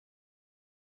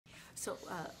So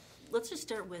let's just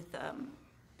start with,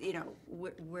 you know,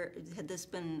 where had this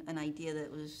been an idea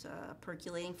that was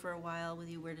percolating for a while with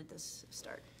you? Where did this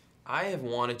start? I have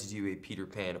wanted to do a Peter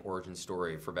Pan origin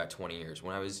story for about 20 years.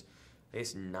 When I was, I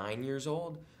guess, 9 years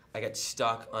old, I got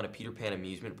stuck on a Peter Pan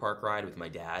amusement park ride with my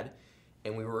dad.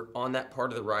 And we were on that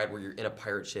part of the ride where you're in a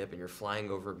pirate ship and you're flying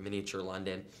over miniature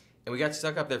London. And we got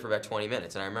stuck up there for about 20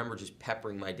 minutes. And I remember just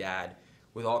peppering my dad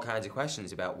with all kinds of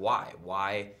questions about why.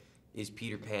 Why is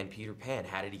Peter Pan Peter Pan?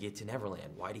 How did he get to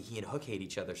Neverland? Why do he and Hook hate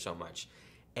each other so much?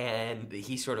 And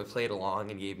he sort of played along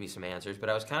and gave me some answers, but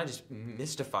I was kind of just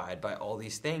mystified by all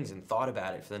these things and thought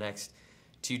about it for the next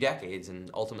 2 decades, and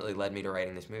ultimately led me to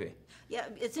writing this movie. Yeah,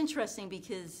 it's interesting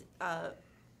because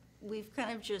we've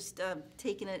kind of just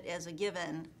taken it as a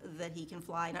given that he can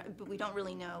fly, but we don't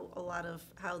really know a lot of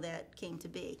how that came to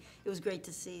be. It was great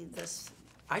to see this.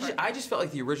 I just felt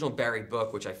like the original Barry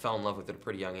book, which I fell in love with at a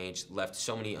pretty young age, left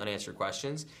so many unanswered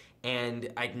questions,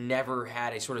 and I'd never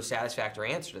had a sort of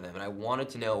satisfactory answer to them. And I wanted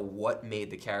to know what made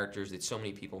the characters that so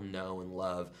many people know and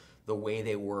love the way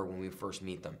they were when we first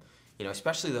meet them. You know,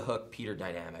 especially the Hook-Peter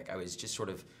dynamic. I was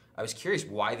curious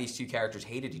why these two characters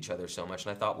hated each other so much,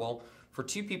 and I thought, well, for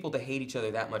two people to hate each other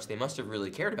that much, they must have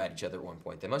really cared about each other at one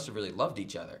point. They must have really loved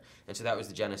each other. And so that was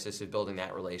the genesis of building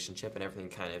that relationship, and everything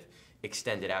kind of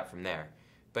extended out from there.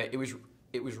 But it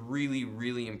was really,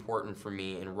 really important for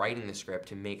me in writing the script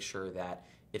to make sure that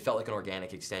it felt like an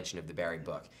organic extension of the Barry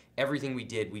book. Everything we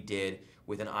did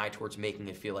with an eye towards making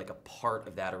it feel like a part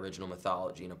of that original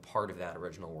mythology and a part of that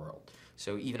original world.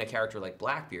 So even a character like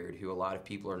Blackbeard, who a lot of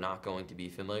people are not going to be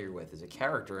familiar with as a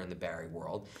character in the Barry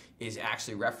world, is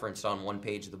actually referenced on one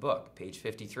page of the book, page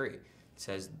 53. It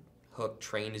says, Hook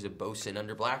trained as a bosun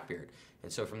under Blackbeard.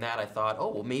 And so from that I thought, oh,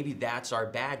 well, maybe that's our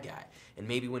bad guy. And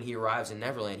maybe when he arrives in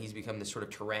Neverland, he's become this sort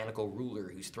of tyrannical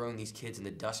ruler who's throwing these kids in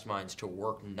the dust mines to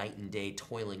work night and day,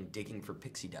 toiling, digging for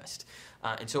pixie dust.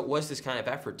 And so it was this kind of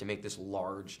effort to make this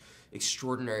large,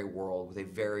 extraordinary world with a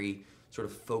very sort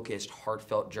of focused,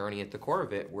 heartfelt journey at the core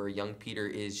of it, where young Peter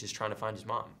is just trying to find his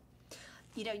mom.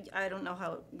 You know, I don't know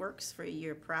how it works for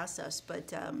your process,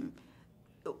 but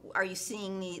are you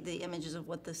seeing the images of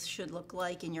what this should look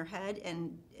like in your head?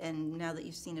 And now that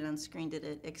you've seen it on screen, did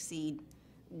it exceed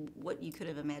what you could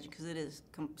have imagined? Because it is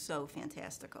so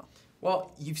fantastical.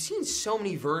 Well, you've seen so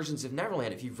many versions of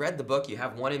Neverland. If you've read the book, you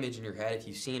have one image in your head. If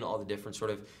you've seen all the different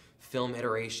sort of film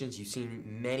iterations, you've seen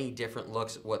many different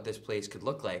looks at what this place could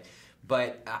look like.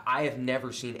 But I have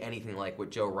never seen anything like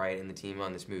what Joe Wright and the team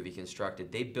on this movie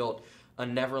constructed. They built a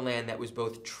Neverland that was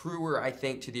both truer, I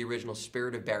think, to the original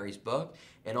spirit of Barry's book,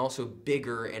 and also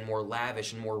bigger and more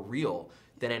lavish and more real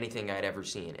than anything I'd ever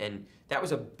seen. And that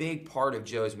was a big part of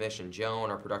Joe's mission. Joe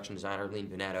and our production designer, Lean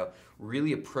Veneto,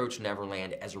 really approached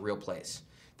Neverland as a real place.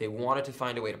 They wanted to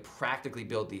find a way to practically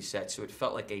build these sets so it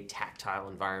felt like a tactile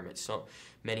environment. So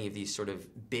many of these sort of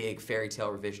big fairy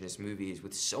tale revisionist movies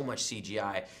with so much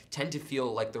CGI tend to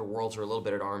feel like their worlds are a little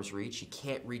bit at arm's reach. You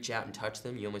can't reach out and touch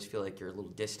them. You almost feel like you're a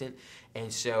little distant.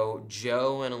 And so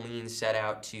Joe and Aline set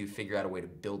out to figure out a way to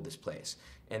build this place.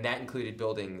 And that included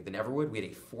building the Neverwood. We had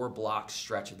a 4-block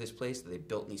stretch of this place that they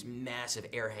built in these massive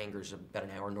air hangars about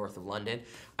an hour north of London.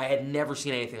 I had never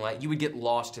seen anything like it. You would get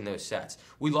lost in those sets.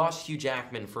 We lost Hugh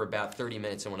Jackman for about 30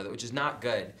 minutes in one of those, which is not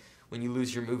good when you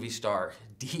lose your movie star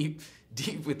deep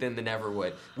within the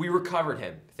Neverwood. We recovered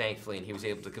him, thankfully, and he was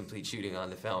able to complete shooting on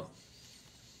the film.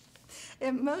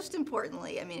 And most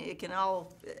importantly, I mean,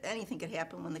 anything could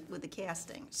happen with the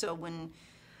casting. So when,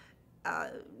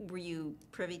 were you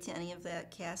privy to any of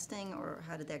that casting, or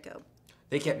how did that go?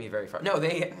 They kept me very far. No,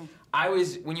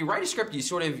 when you write a script,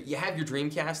 you have your dream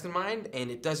cast in mind, and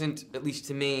it doesn't, at least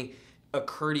to me,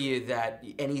 occur to you that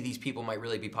any of these people might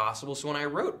really be possible. So when I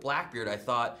wrote Blackbeard, I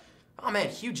thought, oh man,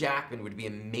 Hugh Jackman would be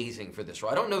amazing for this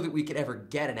role. I don't know that we could ever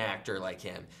get an actor like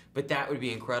him, but that would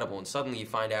be incredible. And suddenly you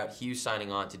find out Hugh's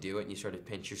signing on to do it, and you sort of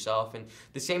pinch yourself. And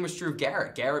the same was true of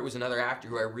Garrett. Garrett was another actor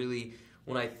who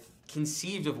when I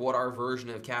conceived of what our version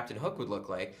of Captain Hook would look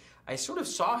like, I sort of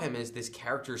saw him as this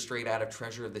character straight out of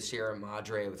Treasure of the Sierra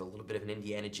Madre with a little bit of an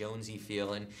Indiana Jonesy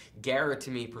feel, and Garrett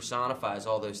to me personifies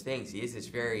all those things. He is this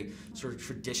very sort of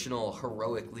traditional,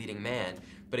 heroic leading man.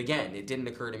 But again, it didn't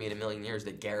occur to me in a million years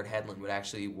that Garrett Hedlund would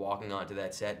actually be walking onto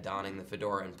that set, donning the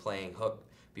fedora and playing Hook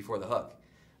before the Hook.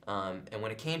 And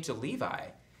when it came to Levi,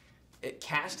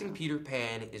 casting Peter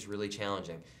Pan is really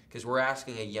challenging because we're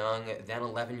asking a young, then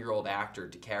 11-year-old actor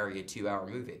to carry a 2-hour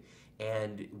movie.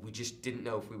 and we just didn't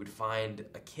know if we would find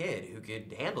a kid who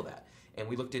could handle that. And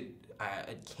we looked at,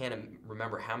 I can't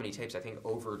remember how many tapes, I think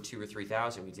over 2,000 or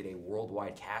 3,000. We did a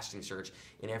worldwide casting search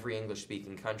in every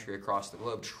English-speaking country across the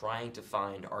globe trying to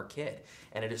find our kid.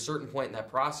 And at a certain point in that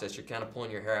process, you're kind of pulling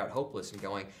your hair out hopeless and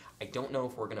going, I don't know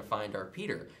if we're going to find our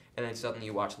Peter. And then suddenly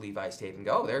you watch Levi's tape and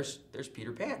go, oh, there's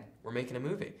Peter Pan. We're making a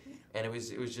movie. And it was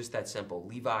just that simple.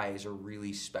 Levi is a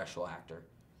really special actor.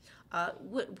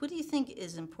 What do you think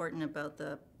is important about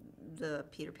the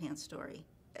Peter Pan story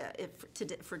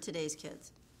for today's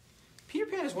kids? Peter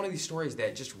Pan is one of these stories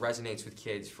that just resonates with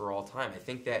kids for all time. I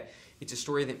think that it's a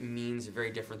story that means a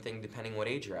very different thing depending what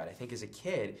age you're at. I think as a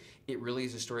kid, it really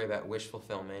is a story about wish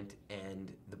fulfillment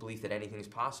and the belief that anything is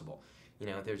possible. You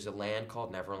know, there's a land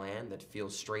called Neverland that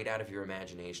feels straight out of your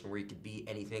imagination, where you could be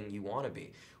anything you want to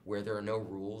be, where there are no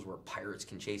rules, where pirates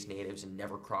can chase natives and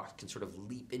never crocs can sort of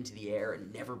leap into the air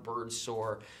and never birds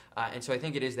soar. And so I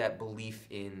think it is that belief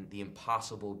in the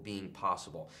impossible being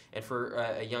possible. And for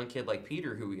a young kid like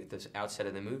Peter, who at the outset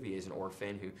of the movie is an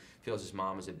orphan who feels his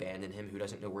mom has abandoned him, who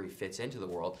doesn't know where he fits into the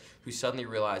world, who suddenly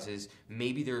realizes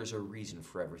maybe there is a reason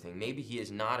for everything. Maybe he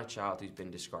is not a child who's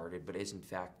been discarded, but is in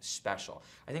fact special.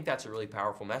 I think that's a really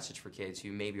powerful message for kids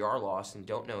who maybe are lost and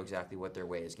don't know exactly what their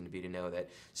way is going to be, to know that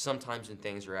sometimes when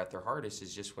things are at their hardest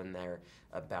is just when they're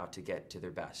about to get to their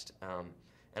best.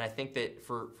 And I think that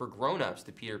for grown-ups,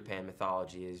 the Peter Pan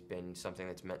mythology has been something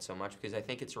that's meant so much, because I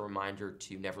think it's a reminder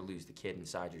to never lose the kid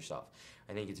inside yourself.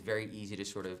 I think it's very easy to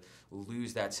sort of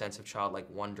lose that sense of childlike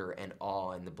wonder and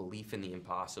awe and the belief in the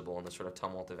impossible and the sort of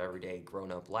tumult of everyday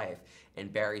grown-up life.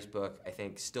 And Barry's book, I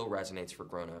think, still resonates for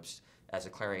grown-ups as a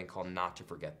clarion call not to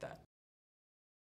forget that.